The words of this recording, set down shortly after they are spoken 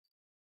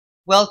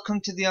Welcome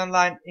to the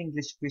online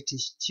English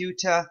British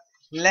Tutor,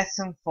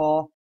 Lesson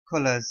 4,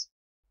 Colours.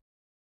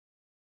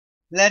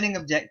 Learning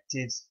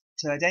objectives: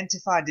 to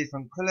identify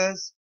different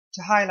colours,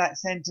 to highlight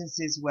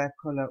sentences where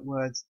colour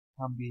words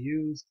can be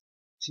used,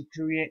 to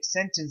create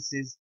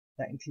sentences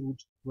that include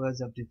words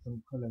of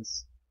different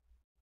colours.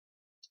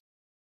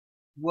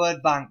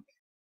 Word bank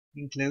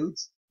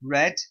includes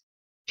red,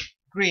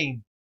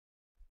 green,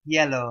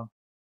 yellow,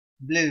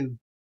 blue,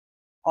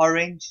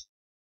 orange,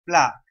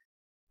 black,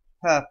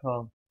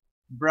 purple,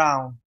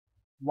 brown,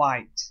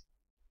 white.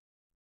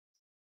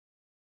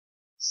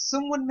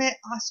 Someone may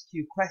ask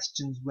you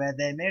questions where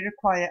they may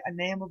require a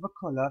name of a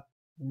colour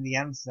in the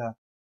answer.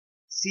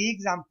 See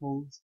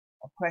examples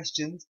of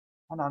questions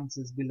and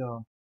answers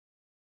below.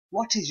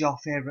 What is your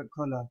favourite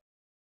colour?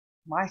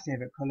 My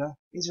favourite colour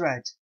is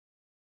red.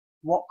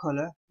 What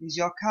colour is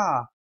your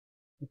car?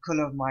 The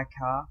colour of my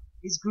car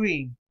is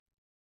green.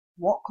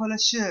 What colour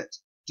shirt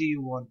do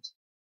you want?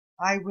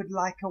 I would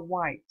like a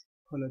white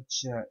coloured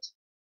shirt.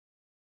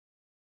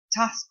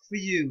 Task for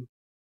you: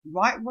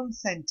 write one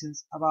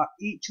sentence about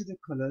each of the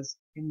colours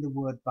in the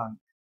word bank.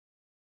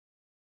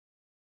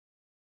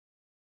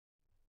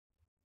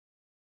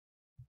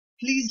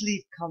 Please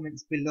leave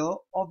comments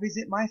below or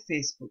visit my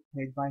Facebook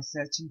page by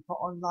searching for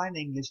Online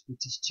English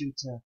British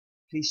Tutor.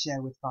 Please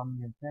share with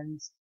family and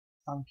friends.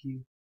 Thank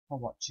you for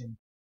watching.